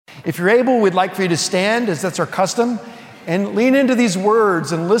If you're able, we'd like for you to stand, as that's our custom, and lean into these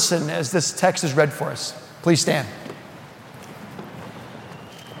words and listen as this text is read for us. Please stand.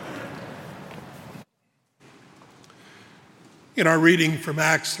 In our reading from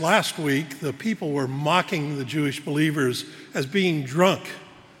Acts last week, the people were mocking the Jewish believers as being drunk.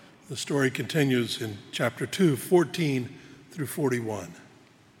 The story continues in chapter 2, 14 through 41.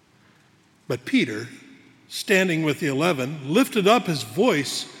 But Peter, standing with the 11, lifted up his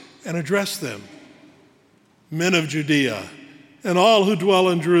voice and addressed them. Men of Judea, and all who dwell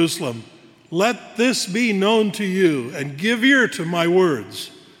in Jerusalem, let this be known to you, and give ear to my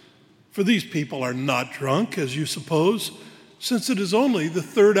words. For these people are not drunk, as you suppose, since it is only the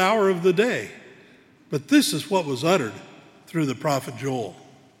third hour of the day. But this is what was uttered through the prophet Joel.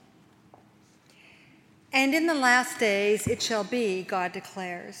 And in the last days it shall be, God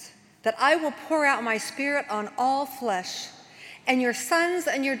declares, that I will pour out my Spirit on all flesh, and your sons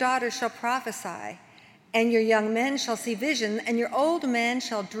and your daughters shall prophesy, and your young men shall see vision, and your old men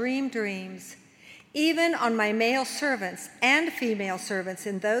shall dream dreams. Even on my male servants and female servants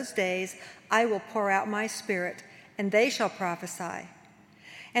in those days I will pour out my Spirit, and they shall prophesy.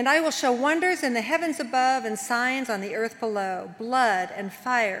 And I will show wonders in the heavens above and signs on the earth below, blood and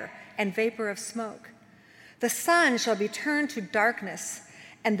fire and vapor of smoke. The sun shall be turned to darkness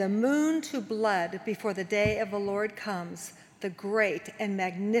and the moon to blood before the day of the Lord comes, the great and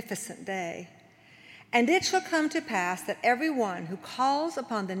magnificent day. And it shall come to pass that everyone who calls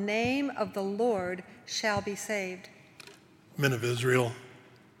upon the name of the Lord shall be saved. Men of Israel,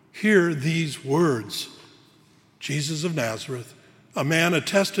 hear these words. Jesus of Nazareth, a man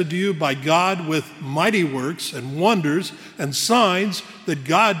attested to you by God with mighty works and wonders and signs that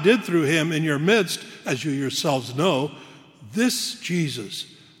God did through him in your midst, as you yourselves know, this Jesus,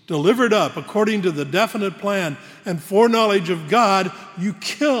 delivered up according to the definite plan and foreknowledge of God, you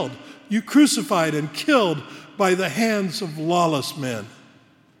crucified and killed by the hands of lawless men.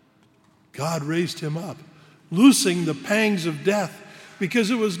 God raised him up, loosing the pangs of death,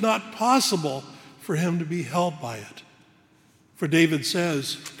 because it was not possible for him to be held by it. For David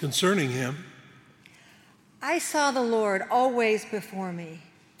says concerning him, I saw the Lord always before me,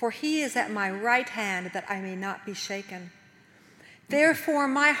 for he is at my right hand that I may not be shaken. Therefore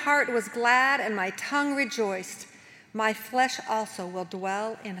my heart was glad and my tongue rejoiced. My flesh also will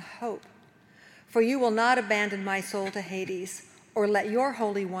dwell in hope. For you will not abandon my soul to Hades, or let your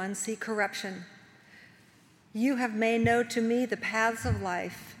Holy One see corruption. You have made known to me the paths of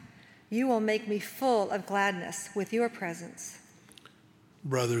life. You will make me full of gladness with your presence.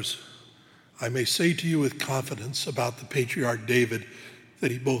 Brothers, I may say to you with confidence about the patriarch David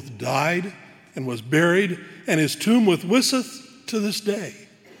that he both died and was buried, and his tomb witnesseth to this day.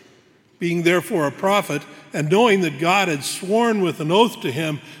 Being therefore a prophet, and knowing that God had sworn with an oath to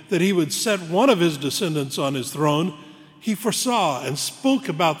him that he would set one of his descendants on his throne, he foresaw and spoke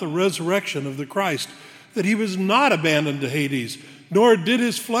about the resurrection of the Christ, that he was not abandoned to Hades, nor did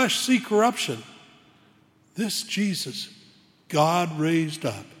his flesh see corruption. This Jesus God raised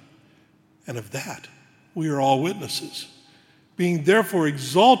up, and of that we are all witnesses. Being therefore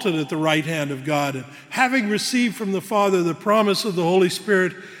exalted at the right hand of God, and having received from the Father the promise of the Holy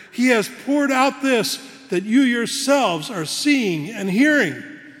Spirit, he has poured out this that you yourselves are seeing and hearing.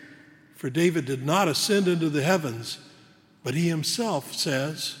 For David did not ascend into the heavens, but he himself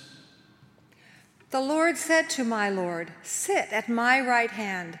says, The Lord said to my Lord, sit at my right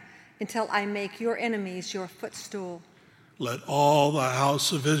hand until I make your enemies your footstool. Let all the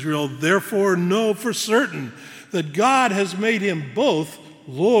house of Israel therefore know for certain that God has made him both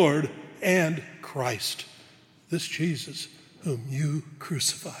Lord and Christ, this Jesus whom you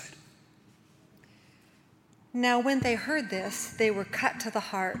crucified. Now when they heard this, they were cut to the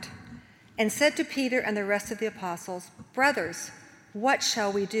heart, and said to Peter and the rest of the apostles, Brothers, what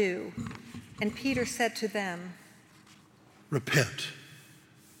shall we do? And Peter said to them, Repent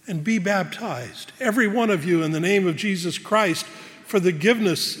and be baptized, every one of you, in the name of Jesus Christ, for the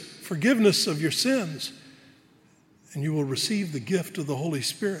forgiveness of your sins, and you will receive the gift of the Holy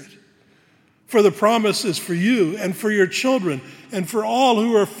Spirit. For the promise is for you and for your children and for all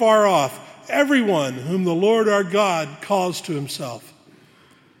who are far off, everyone whom the Lord our God calls to himself.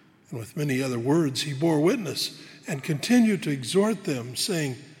 And with many other words he bore witness and continued to exhort them,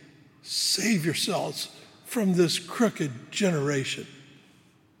 saying, Save yourselves from this crooked generation.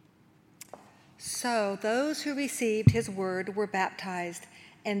 So those who received his word were baptized,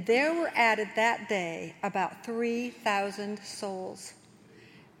 and there were added that day about 3,000 souls.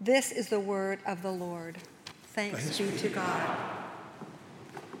 This is the word of the Lord. Thanks be to God.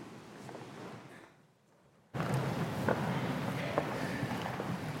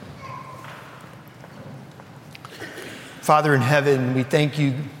 Father in heaven, we thank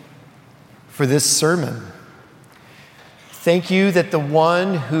you for this sermon. Thank you that the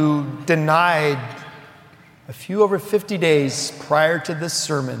one who denied a few over 50 days prior to this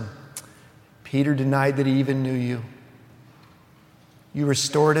sermon, Peter denied that he even knew you. You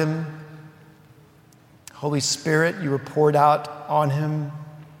restored him. Holy Spirit, you were poured out on him.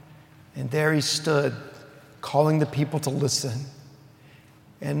 And there he stood, calling the people to listen.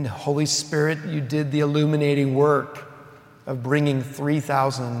 And Holy Spirit, you did the illuminating work of bringing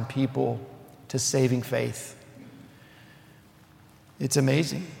 3,000 people to saving faith. It's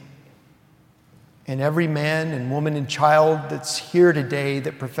amazing. And every man and woman and child that's here today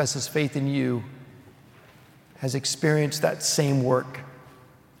that professes faith in you has experienced that same work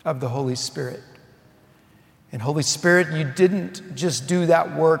of the Holy Spirit. And Holy Spirit, you didn't just do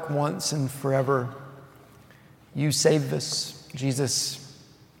that work once and forever. You saved us, Jesus.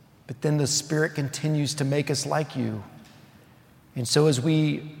 But then the Spirit continues to make us like you. And so as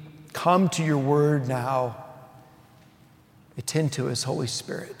we come to your word now, attend to us, Holy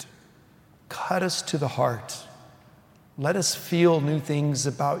Spirit. Cut us to the heart. Let us feel new things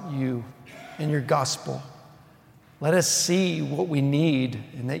about you and your gospel. Let us see what we need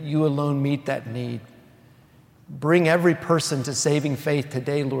and that you alone meet that need. Bring every person to saving faith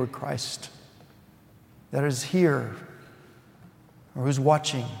today, Lord Christ, that is here or who's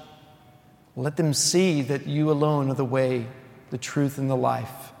watching. Let them see that you alone are the way, the truth, and the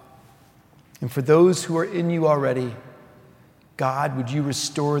life. And for those who are in you already, God, would you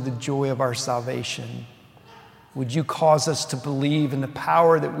restore the joy of our salvation? Would you cause us to believe in the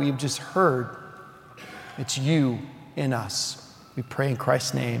power that we've just heard? It's you in us. We pray in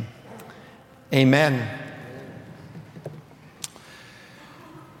Christ's name. Amen.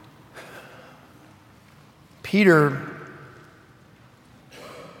 Peter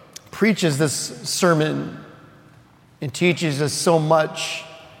preaches this sermon and teaches us so much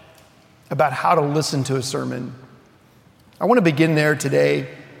about how to listen to a sermon. I want to begin there today.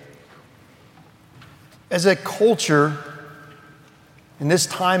 As a culture, in this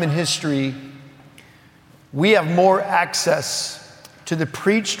time in history, we have more access to the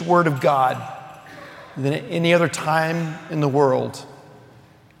preached word of God than at any other time in the world.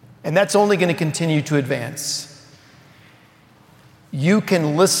 And that's only going to continue to advance. You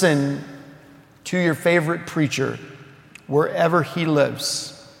can listen to your favorite preacher wherever he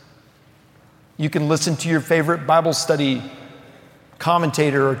lives. You can listen to your favorite Bible study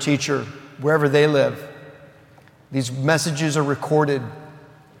commentator or teacher wherever they live. These messages are recorded.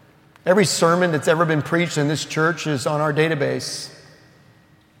 Every sermon that's ever been preached in this church is on our database.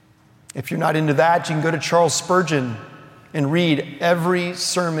 If you're not into that, you can go to Charles Spurgeon and read every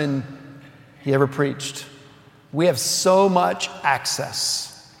sermon he ever preached. We have so much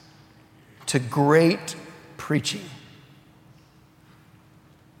access to great preaching.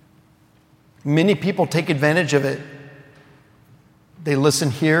 Many people take advantage of it. They listen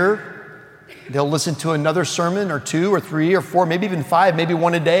here, they'll listen to another sermon or two or three or four, maybe even five, maybe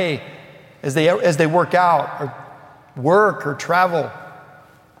one a day as they work out or work or travel.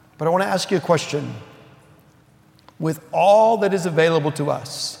 But I want to ask you a question. With all that is available to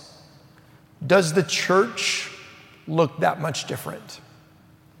us, does the church look that much different?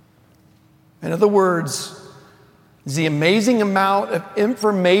 In other words, is the amazing amount of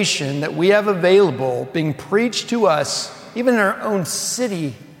information that we have available being preached to us, even in our own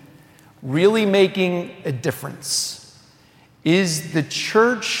city, really making a difference? Is the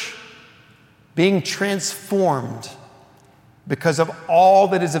church being transformed because of all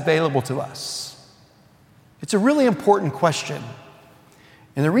that is available to us? It's a really important question.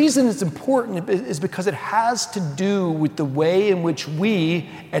 And the reason it's important is because it has to do with the way in which we,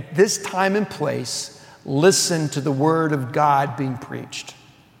 at this time and place, listen to the word of God being preached.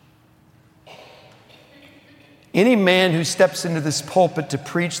 Any man who steps into this pulpit to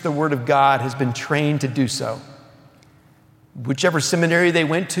preach the word of God has been trained to do so. Whichever seminary they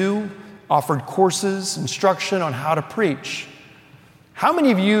went to offered courses, instruction on how to preach. How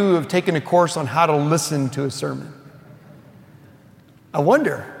many of you have taken a course on how to listen to a sermon? I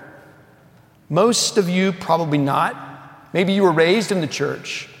wonder. Most of you probably not. Maybe you were raised in the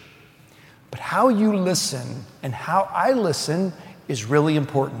church. But how you listen and how I listen is really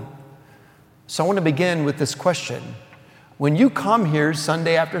important. So I want to begin with this question. When you come here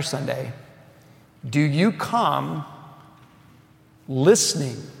Sunday after Sunday, do you come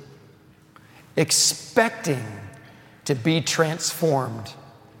listening, expecting to be transformed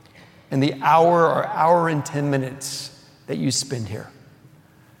in the hour or hour and 10 minutes that you spend here?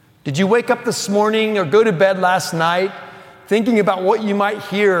 Did you wake up this morning or go to bed last night thinking about what you might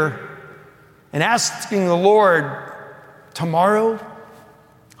hear and asking the Lord, tomorrow?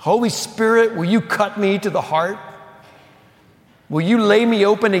 Holy Spirit, will you cut me to the heart? Will you lay me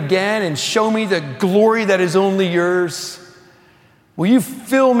open again and show me the glory that is only yours? Will you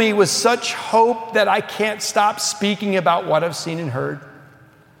fill me with such hope that I can't stop speaking about what I've seen and heard?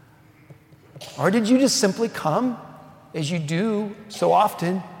 Or did you just simply come, as you do so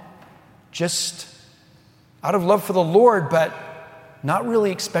often, just out of love for the Lord, but not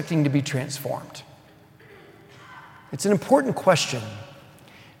really expecting to be transformed? It's an important question,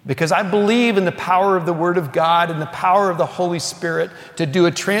 because I believe in the power of the Word of God and the power of the Holy Spirit to do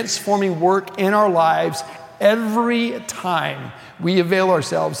a transforming work in our lives every time we avail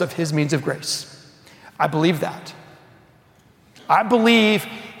ourselves of His means of grace. I believe that. I believe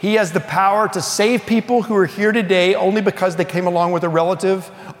He has the power to save people who are here today only because they came along with a relative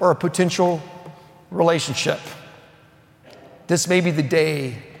or a potential relationship. This may be the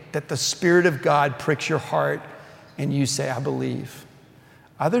day that the Spirit of God pricks your heart and you say, I believe.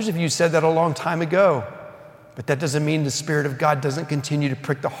 Others of you said that a long time ago, but that doesn't mean the Spirit of God doesn't continue to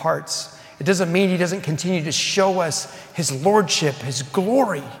prick the hearts. It doesn't mean He doesn't continue to show us His lordship, His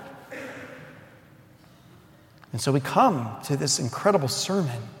glory. And so we come to this incredible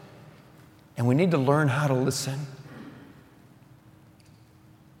sermon, and we need to learn how to listen.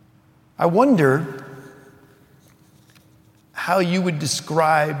 I wonder how you would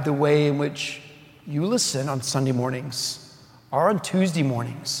describe the way in which you listen on Sunday mornings, or on Tuesday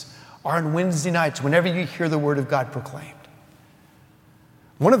mornings, or on Wednesday nights, whenever you hear the Word of God proclaimed.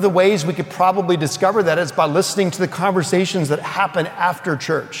 One of the ways we could probably discover that is by listening to the conversations that happen after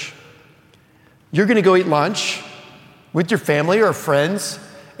church. You're going to go eat lunch with your family or friends,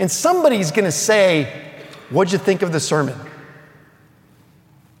 and somebody's going to say, what'd you think of the sermon?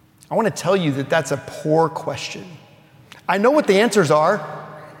 I want to tell you that that's a poor question. I know what the answers are.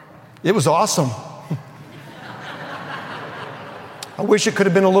 It was awesome. I wish it could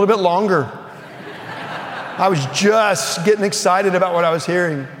have been a little bit longer. I was just getting excited about what I was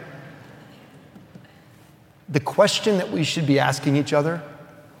hearing. The question that we should be asking each other,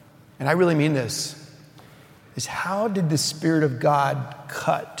 and I really mean this, is how did the Spirit of God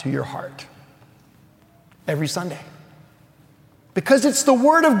cut to your heart every Sunday? Because it's the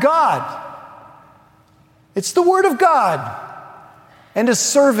Word of God. It's the Word of God. And a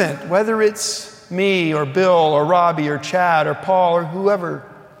servant, whether it's me or Bill or Robbie or Chad or Paul or whoever,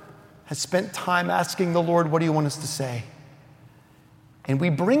 has spent time asking the Lord, what do you want us to say? And we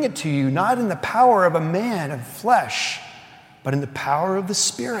bring it to you not in the power of a man of flesh, but in the power of the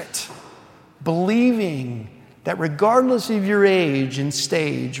Spirit, believing that regardless of your age and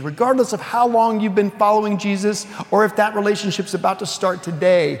stage, regardless of how long you've been following Jesus, or if that relationship's about to start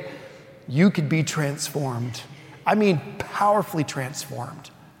today, you could be transformed. I mean, powerfully transformed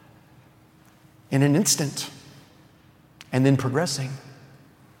in an instant, and then progressing.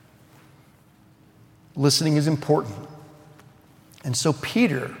 Listening is important. And so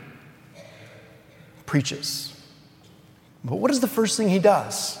Peter preaches. But what is the first thing he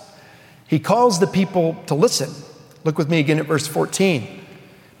does? He calls the people to listen. Look with me again at verse 14.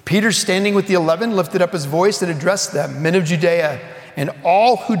 Peter, standing with the 11, lifted up his voice and addressed them, men of Judea, and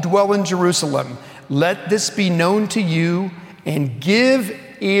all who dwell in Jerusalem, let this be known to you, and give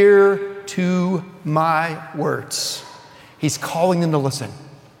ear to my words. He's calling them to listen.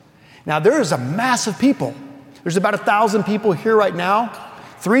 Now, there is a mass of people. There's about 1,000 people here right now.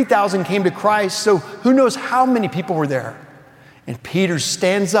 3,000 came to Christ, so who knows how many people were there. And Peter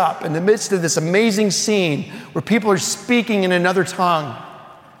stands up in the midst of this amazing scene where people are speaking in another tongue,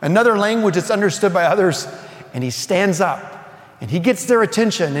 another language that's understood by others, and he stands up and he gets their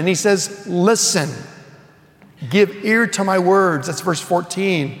attention and he says, listen, give ear to my words. That's verse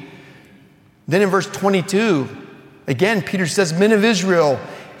 14. Then in verse 22, again, Peter says, men of Israel,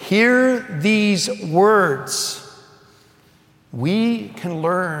 hear these words. We can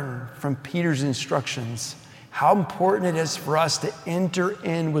learn from Peter's instructions how important it is for us to enter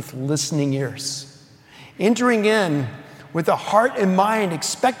in with listening ears. Entering in with a heart and mind,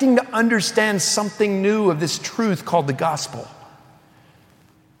 expecting to understand something new of this truth called the gospel.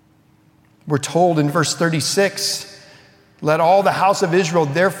 We're told in verse 36, let all the house of Israel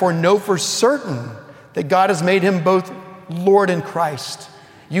therefore know for certain that God has made him both Lord and Christ.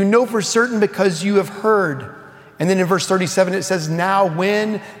 You know for certain because you have heard. And then in verse 37, it says, now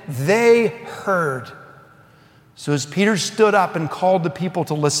when they heard. So as Peter stood up and called the people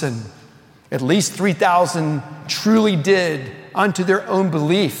to listen, at least 3,000 truly did unto their own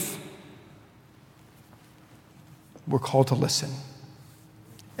belief. We're called to listen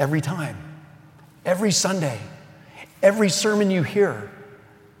every time, every Sunday, every sermon you hear.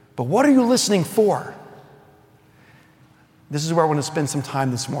 But what are you listening for? This is where I want to spend some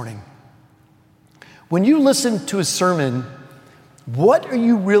time this morning. When you listen to a sermon, what are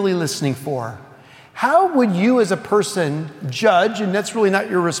you really listening for? How would you as a person judge, and that's really not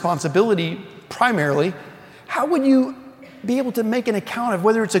your responsibility primarily, how would you be able to make an account of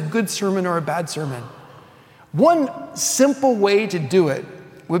whether it's a good sermon or a bad sermon? One simple way to do it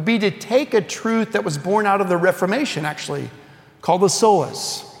would be to take a truth that was born out of the Reformation, actually, called the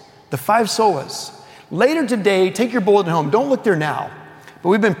solas, the 5 solas. Later today, take your bulletin home. Don't look there now. But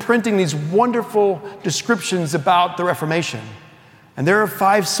we've been printing these wonderful descriptions about the Reformation. And there are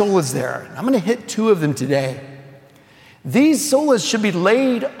 5 solas there. I'm going to hit 2 of them today. These solas should be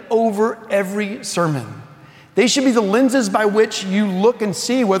laid over every sermon. They should be the lenses by which you look and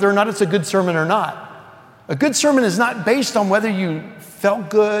see whether or not it's a good sermon or not. A good sermon is not based on whether you felt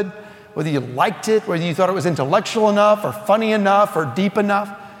good, whether you liked it, whether you thought it was intellectual enough or funny enough or deep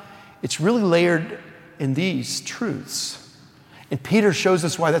enough. It's really layered in these truths. And Peter shows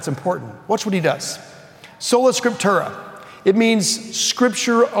us why that's important. Watch what he does. Sola scriptura. It means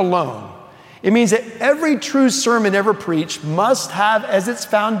scripture alone. It means that every true sermon ever preached must have as its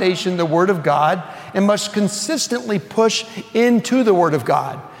foundation the Word of God and must consistently push into the Word of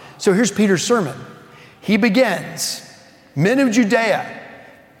God. So here's Peter's sermon. He begins, "Men of Judea,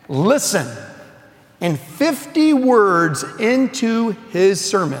 listen," and 50 words into his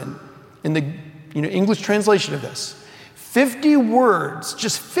sermon, in the English translation of this, 50 words,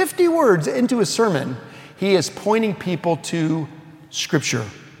 just 50 words into his sermon, he is pointing people to Scripture.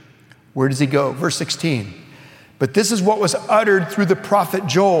 Where does he go? Verse 16. "But this is what was uttered through the prophet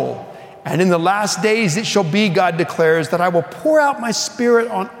Joel. And in the last days it shall be, God declares, that I will pour out my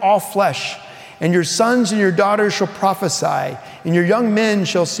Spirit on all flesh. And your sons and your daughters shall prophesy. And your young men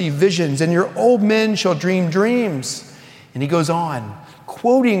shall see visions. And your old men shall dream dreams." And he goes on,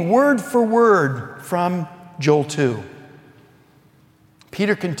 quoting word for word from Joel 2.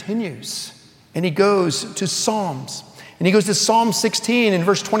 Peter continues, and he goes to Psalms. And he goes to Psalm 16 in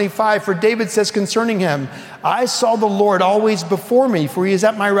verse 25, "For David says concerning him, I saw the Lord always before me, for he is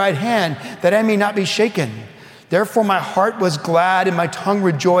at my right hand, that I may not be shaken. Therefore my heart was glad and my tongue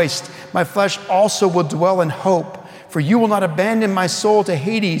rejoiced. My flesh also will dwell in hope. For you will not abandon my soul to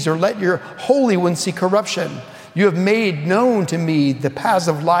Hades or let your Holy One see corruption. You have made known to me the paths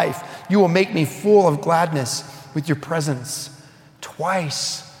of life. You will make me full of gladness with your presence."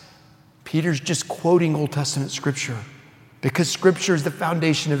 Twice, Peter's just quoting Old Testament Scripture, because Scripture is the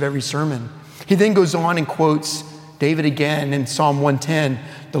foundation of every sermon. He then goes on and quotes David again in Psalm 110.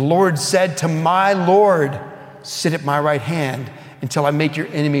 "The Lord said to my Lord, sit at my right hand until I make your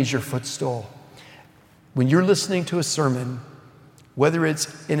enemies your footstool." When you're listening to a sermon, whether it's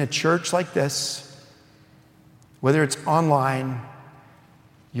in a church like this, whether it's online,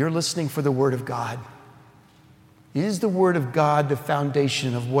 you're listening for the Word of God. Is the Word of God the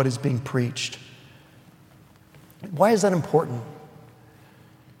foundation of what is being preached? Why is that important?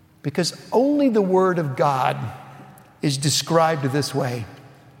 Because only the Word of God is described this way.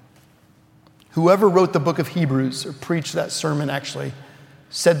 Whoever wrote the book of Hebrews, or preached that sermon actually,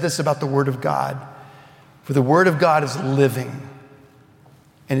 said this about the Word of God. "For the Word of God is living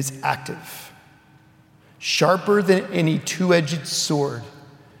and it's active, sharper than any two-edged sword,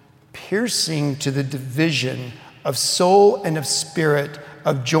 piercing to the division of soul and of spirit,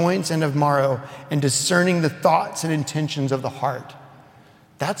 of joints and of marrow, and discerning the thoughts and intentions of the heart."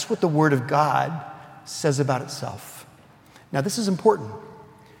 That's what the Word of God says about itself. Now, this is important.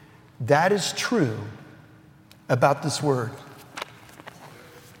 That is true about this Word.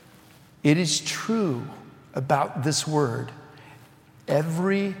 It is true about this Word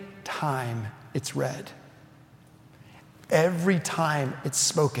every time it's read, every time it's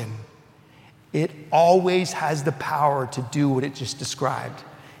spoken. It always has the power to do what it just described,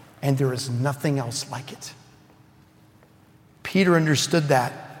 and there is nothing else like it. Peter understood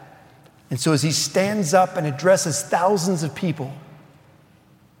that. And so as he stands up and addresses thousands of people,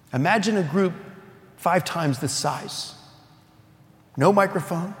 imagine a group 5 times this size. No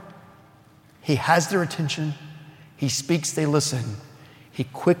microphone. He has their attention. He speaks, they listen. He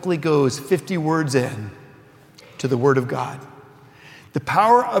quickly goes 50 words in to the Word of God. The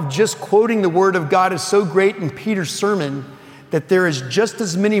power of just quoting the Word of God is so great in Peter's sermon that there is just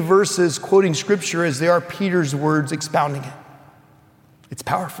as many verses quoting Scripture as there are Peter's words expounding it. It's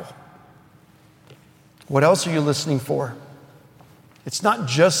powerful. What else are you listening for? It's not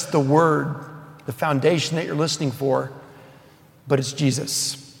just the Word, the foundation that you're listening for, but it's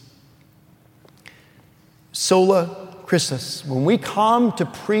Jesus. Sola Christus. When we come to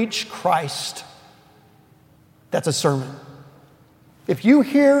preach Christ, that's a sermon. If you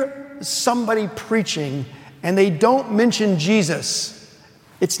hear somebody preaching and they don't mention Jesus,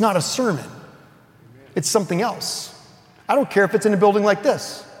 it's not a sermon. It's something else. I don't care if it's in a building like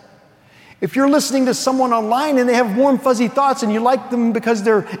this. If you're listening to someone online and they have warm, fuzzy thoughts and you like them because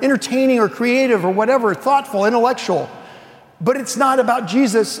they're entertaining or creative or whatever, thoughtful, intellectual, but it's not about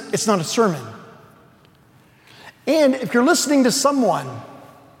Jesus, it's not a sermon. And if you're listening to someone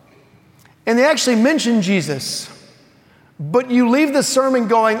and they actually mention Jesus, but you leave the sermon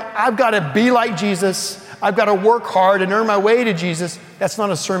going, I've got to be like Jesus, I've got to work hard and earn my way to Jesus, that's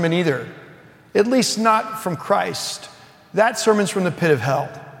not a sermon either. At least not from Christ. That sermon's from the pit of hell.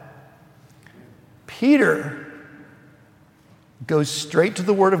 Peter goes straight to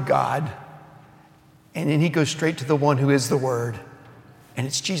the Word of God, and then he goes straight to the one who is the Word, and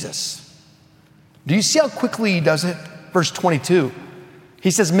it's Jesus. Do you see how quickly he does it? Verse 22.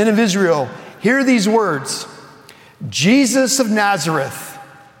 He says, men of Israel, hear these words. Jesus of Nazareth,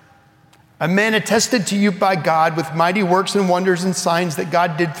 a man attested to you by God with mighty works and wonders and signs that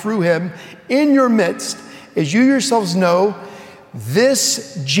God did through him in your midst, as you yourselves know,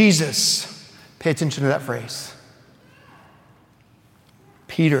 this Jesus. Pay attention to that phrase.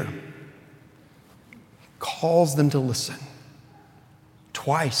 Peter calls them to listen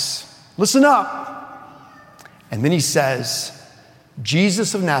twice. Listen up. And then he says,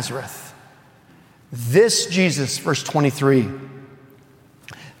 Jesus of Nazareth, this Jesus, verse 23.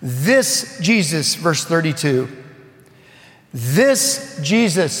 This Jesus, verse 32. This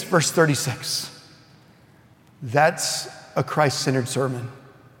Jesus, verse 36. That's a Christ-centered sermon.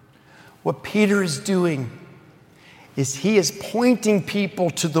 What Peter is doing is he is pointing people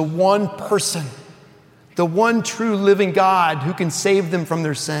to the one person, the one true living God who can save them from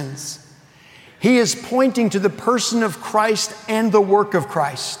their sins. He is pointing to the person of Christ and the work of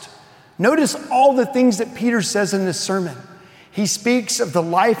Christ. Notice all the things that Peter says in this sermon. He speaks of the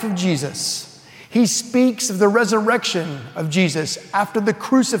life of Jesus. He speaks of the resurrection of Jesus after the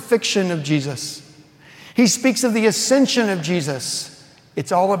crucifixion of Jesus. He speaks of the ascension of Jesus.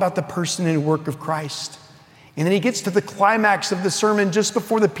 It's all about the person and work of Christ. And then he gets to the climax of the sermon just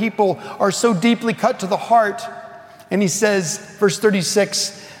before the people are so deeply cut to the heart. And he says, verse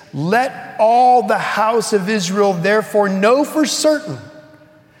 36, let all the house of Israel therefore know for certain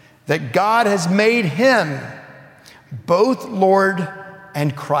that God has made him both Lord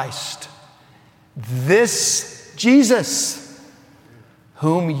and Christ. This Jesus,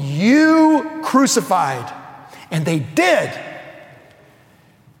 whom you crucified. And they did.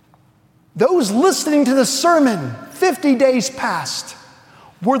 Those listening to the sermon 50 days past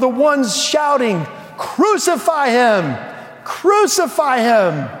were the ones shouting, crucify him, crucify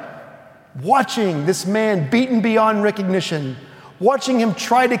him. Watching this man beaten beyond recognition, watching him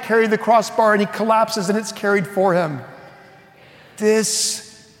try to carry the crossbar and he collapses and it's carried for him.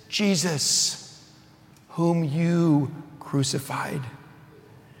 This Jesus whom you crucified.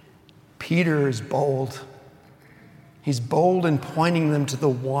 Peter is bold. He's bold in pointing them to the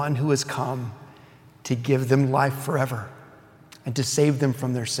one who has come to give them life forever and to save them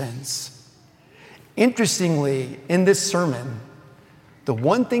from their sins. Interestingly, in this sermon, the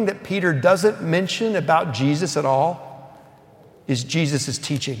one thing that Peter doesn't mention about Jesus at all is Jesus'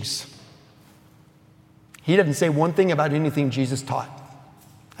 teachings. He doesn't say one thing about anything Jesus taught.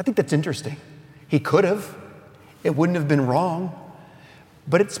 I think that's interesting. He could have. It wouldn't have been wrong.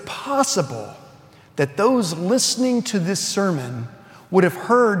 But it's possible that those listening to this sermon would have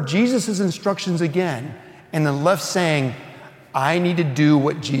heard Jesus' instructions again and then left saying, I need to do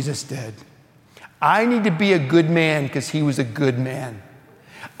what Jesus did. I need to be a good man because he was a good man.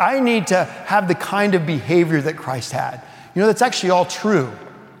 I need to have the kind of behavior that Christ had. You know, that's actually all true,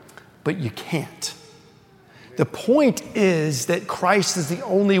 but you can't. The point is that Christ is the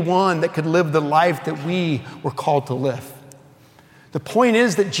only one that could live the life that we were called to live. The point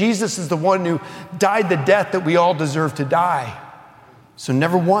is that Jesus is the one who died the death that we all deserve to die. So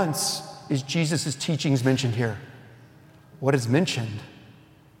never once is Jesus' teachings mentioned here. What is mentioned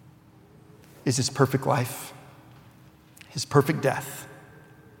is his perfect life, his perfect death,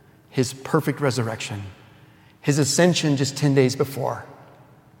 his perfect resurrection, his ascension just 10 days before,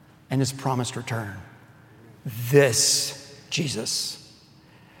 and his promised return. This Jesus.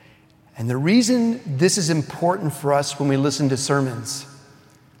 And the reason this is important for us when we listen to sermons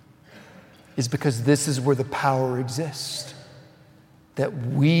is because this is where the power exists. That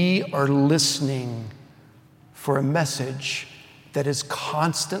we are listening for a message that is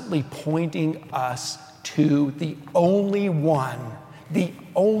constantly pointing us to the only one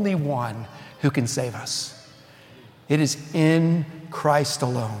who can save us. It is in Christ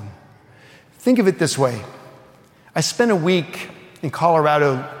alone. Think of it this way. I spent a week in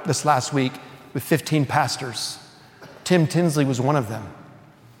Colorado this last week with 15 pastors. Tim Tinsley was one of them.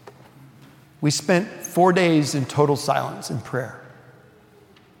 We spent 4 days in total silence and prayer.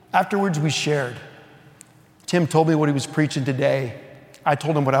 Afterwards, we shared. Tim told me what he was preaching today. I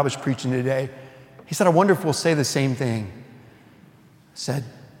told him what I was preaching today. He said, I wonder if we'll say the same thing. I said,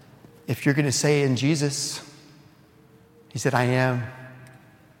 if you're going to say in Jesus. He said, I am.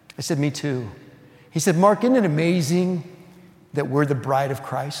 I said, me too. He said, Mark, isn't it amazing that we're the bride of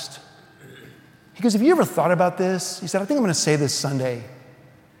Christ? He goes, have you ever thought about this? He said, I think I'm going to say this Sunday,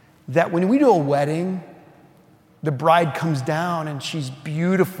 that when we do a wedding, the bride comes down and she's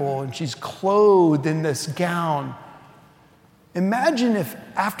beautiful and she's clothed in this gown. Imagine if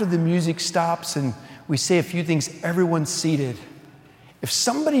after the music stops and we say a few things, everyone's seated. If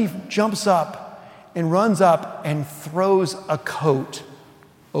somebody jumps up and runs up and throws a coat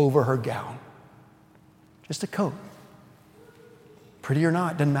over her gown. Just a coat. Pretty or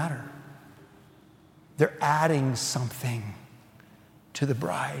not, doesn't matter. They're adding something to the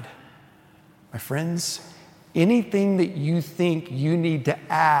bride. My friends, anything that you think you need to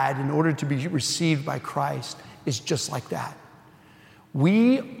add in order to be received by Christ is just like that.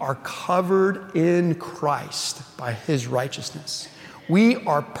 We are covered in Christ by his righteousness. We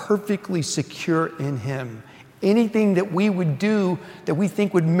are perfectly secure in him. Anything that we would do that we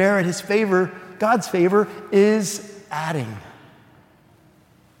think would merit his favor, God's favor, is adding.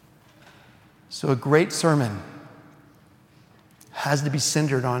 So a great sermon has to be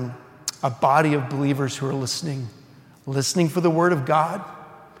centered on a body of believers who are listening for the word of God,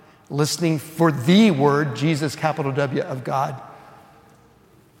 listening for the word, Jesus, capital W, of God.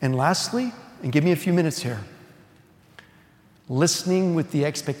 And lastly, and give me a few minutes here, listening with the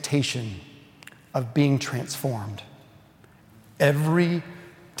expectation of being transformed. Every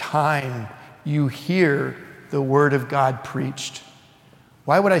time you hear the word of God preached.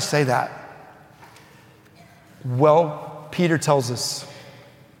 Why would I say that? Well, Peter tells us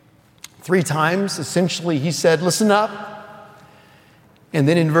 3 times, essentially, he said, listen up. And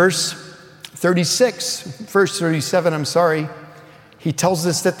then in verse 37, he tells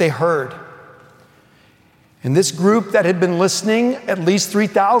us that they heard. And this group that had been listening, at least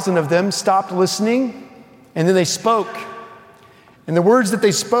 3,000 of them stopped listening, and then they spoke. And the words that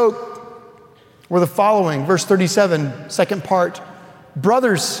they spoke were the following. Verse 37, second part.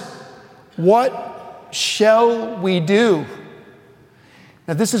 Brothers, what shall we do?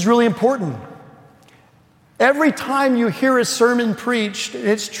 Now, this is really important. Every time you hear a sermon preached,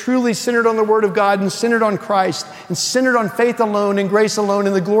 it's truly centered on the Word of God and centered on Christ and centered on faith alone and grace alone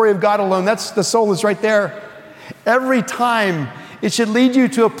and the glory of God alone. That's the soul is right there. Every time it should lead you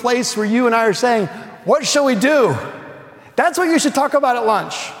to a place where you and I are saying, what shall we do? That's what you should talk about at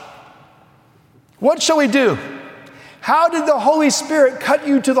lunch. What shall we do? How did the Holy Spirit cut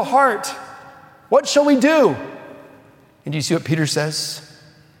you to the heart? What shall we do? And do you see what Peter says?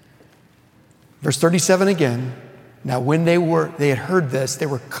 Verse 37 again. Now when they had heard this, they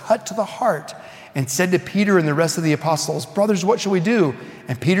were cut to the heart and said to Peter and the rest of the apostles, brothers, what shall we do?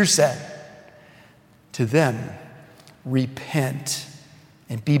 And Peter said to them, repent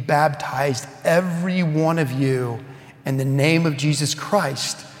and be baptized, every one of you, in the name of Jesus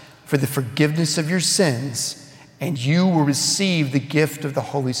Christ for the forgiveness of your sins, and you will receive the gift of the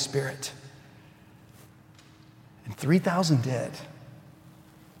Holy Spirit. And 3,000 did.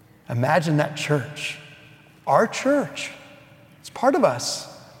 Imagine that church, our church, it's part of us,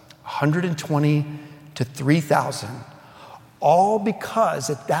 120 to 3,000, all because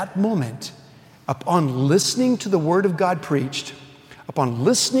at that moment, upon listening to the word of God preached, upon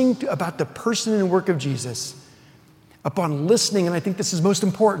listening about the person and work of Jesus, upon listening, and I think this is most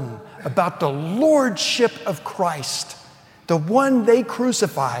important, about the lordship of Christ, the one they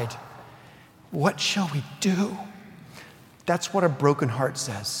crucified, what shall we do? That's what a broken heart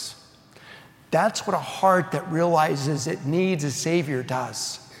says. That's what a heart that realizes it needs a Savior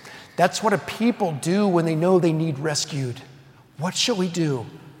does. That's what a people do when they know they need rescued. What shall we do?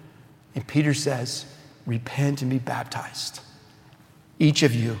 And Peter says, repent and be baptized. Each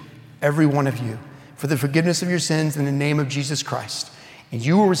of you, every one of you, for the forgiveness of your sins in the name of Jesus Christ. And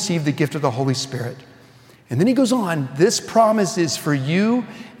you will receive the gift of the Holy Spirit. And then he goes on, this promise is for you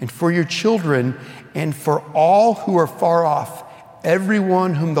and for your children and for all who are far off,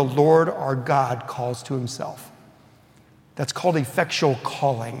 everyone whom the Lord our God calls to himself. That's called effectual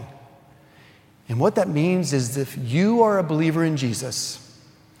calling. And what that means is if you are a believer in Jesus,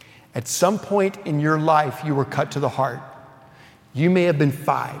 at some point in your life you were cut to the heart. You may have been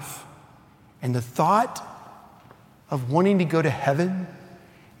 5. And the thought of wanting to go to heaven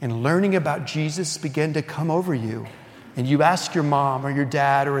and learning about Jesus began to come over you. and you ask your mom or your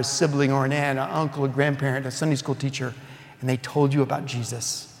dad or a sibling or an aunt, an uncle, a grandparent, a Sunday school teacher, and they told you about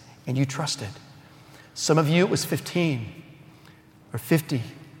Jesus, and you trusted. Some of you, it was 15 or 50.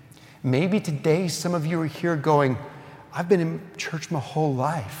 Maybe today some of you are here going, I've been in church my whole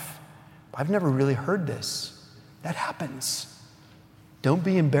life. I've never really heard this. That happens. Don't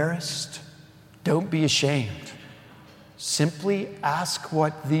be embarrassed. Don't be ashamed. Simply ask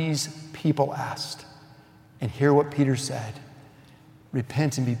what these people asked and hear what Peter said.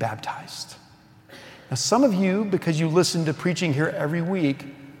 Repent and be baptized. Now, some of you, because you listen to preaching here every week,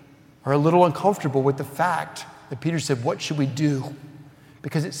 are a little uncomfortable with the fact that Peter said, what should we do?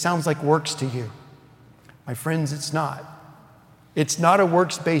 Because it sounds like works to you. My friends, it's not. It's not a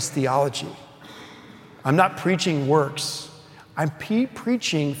works-based theology. I'm not preaching works. I'm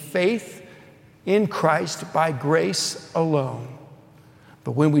preaching faith in Christ by grace alone.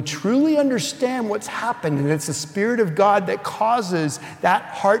 But when we truly understand what's happened, and it's the Spirit of God that causes that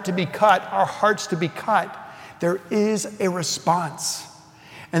heart to be cut, our hearts to be cut, there is a response.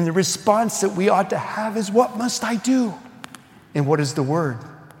 And the response that we ought to have is, what must I do? And what is the word?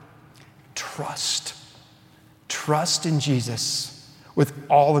 Trust. Trust in Jesus with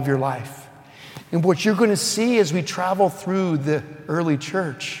all of your life. And what you're going to see as we travel through the early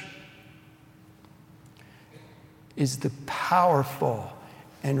church is the powerful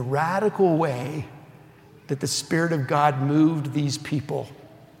and radical way that the Spirit of God moved these people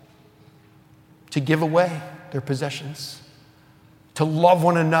to give away their possessions, to love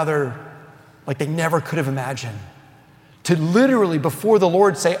one another like they never could have imagined, to literally before the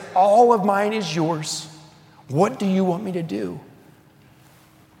Lord say, all of mine is yours. What do you want me to do?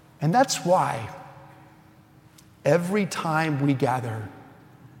 And that's why every time we gather,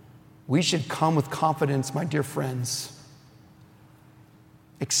 we should come with confidence, my dear friends,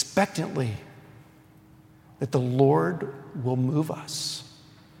 expectantly that the Lord will move us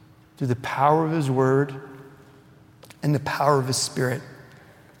through the power of His Word and the power of His Spirit.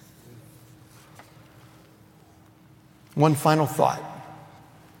 One final thought.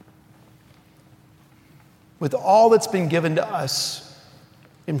 With all that's been given to us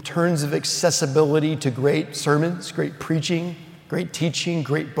in terms of accessibility to great sermons, great preaching, great teaching,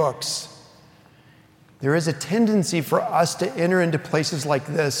 great books, there is a tendency for us to enter into places like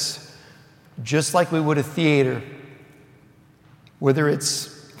this just like we would a theater, whether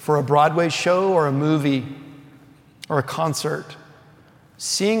it's for a Broadway show or a movie or a concert,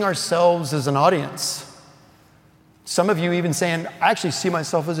 seeing ourselves as an audience. Some of you even saying, I actually see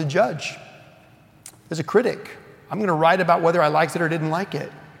myself as a judge, as a critic. I'm going to write about whether I liked it or didn't like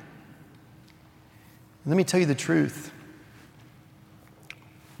it. Let me tell you the truth.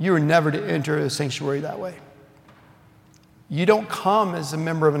 You are never to enter a sanctuary that way. You don't come as a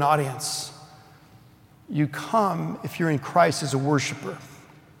member of an audience. You come, if you're in Christ, as a worshiper.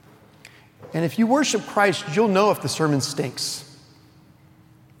 And if you worship Christ, you'll know if the sermon stinks.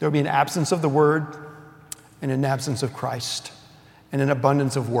 There'll be an absence of the Word and an absence of Christ and an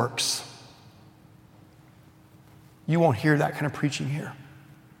abundance of works. You won't hear that kind of preaching here.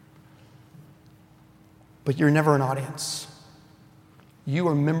 But you're never an audience. You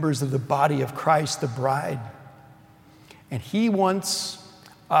are members of the body of Christ, the bride. And He wants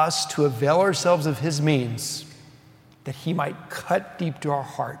us to avail ourselves of His means that He might cut deep to our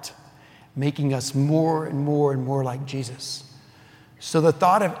heart, making us more and more and more like Jesus. So the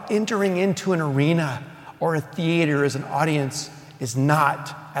thought of entering into an arena or a theater as an audience is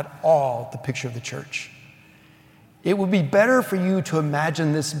not at all the picture of the church. It would be better for you to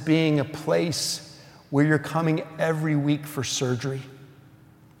imagine this being a place where you're coming every week for surgery.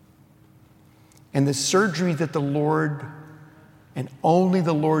 And the surgery that the Lord and only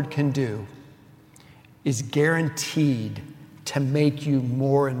the Lord can do is guaranteed to make you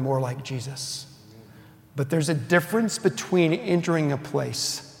more and more like Jesus. But there's a difference between entering a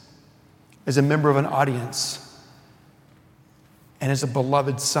place as a member of an audience and as a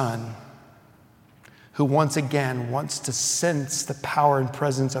beloved son who once again wants to sense the power and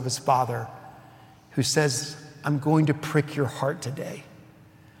presence of his Father, who says, I'm going to prick your heart today.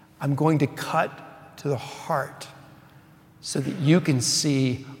 I'm going to cut to the heart so that you can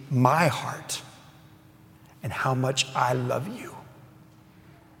see my heart and how much I love you.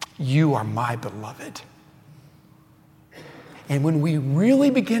 You are my beloved. And when we really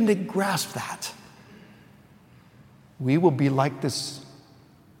begin to grasp that, we will be like this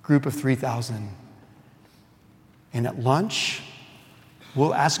group of 3,000. And at lunch,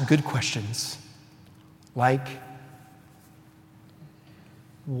 we'll ask good questions like,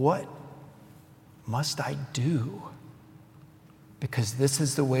 what must I do? Because this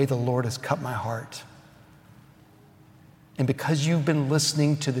is the way the Lord has cut my heart. And because you've been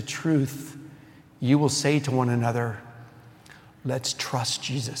listening to the truth, you will say to one another, let's trust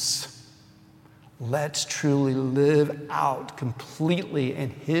Jesus. Let's truly live out completely in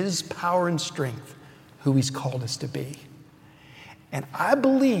his power and strength who he's called us to be. And I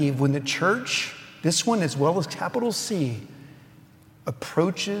believe when the church, this one as well as capital C,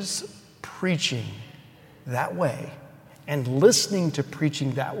 approaches preaching that way and listening to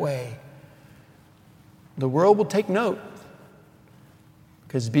preaching that way, the world will take note,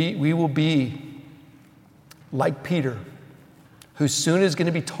 because we will be like Peter, who soon is going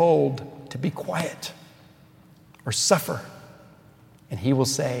to be told to be quiet or suffer. And he will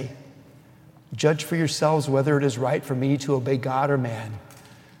say, judge for yourselves whether it is right for me to obey God or man,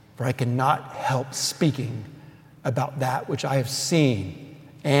 for I cannot help speaking about that which I have seen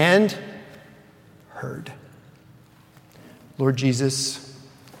and heard. Lord Jesus,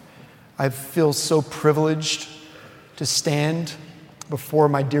 I feel so privileged to stand before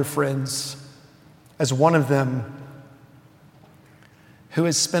my dear friends as one of them who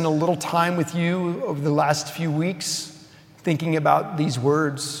has spent a little time with you over the last few weeks thinking about these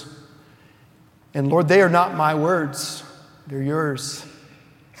words. And Lord, they are not my words, they're yours.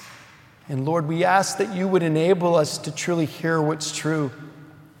 And Lord, we ask that you would enable us to truly hear what's true.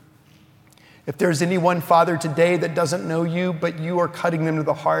 If there's anyone, Father, today that doesn't know you, but you are cutting them to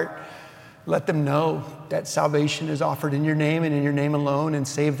the heart, let them know that salvation is offered in your name and in your name alone, and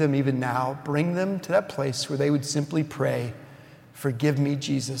save them even now. Bring them to that place where they would simply pray, forgive me,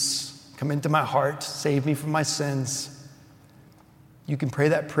 Jesus. Come into my heart. Save me from my sins. You can pray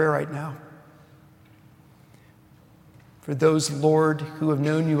that prayer right now. For those, Lord, who have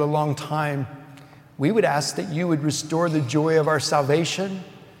known you a long time, we would ask that you would restore the joy of our salvation,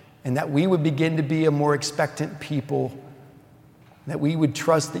 and that we would begin to be a more expectant people, that we would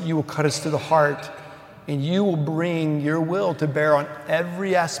trust that you will cut us to the heart and you will bring your will to bear on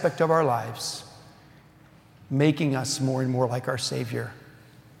every aspect of our lives, making us more and more like our Savior.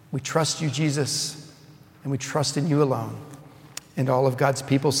 We trust you, Jesus, and we trust in you alone. And all of God's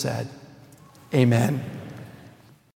people said, amen.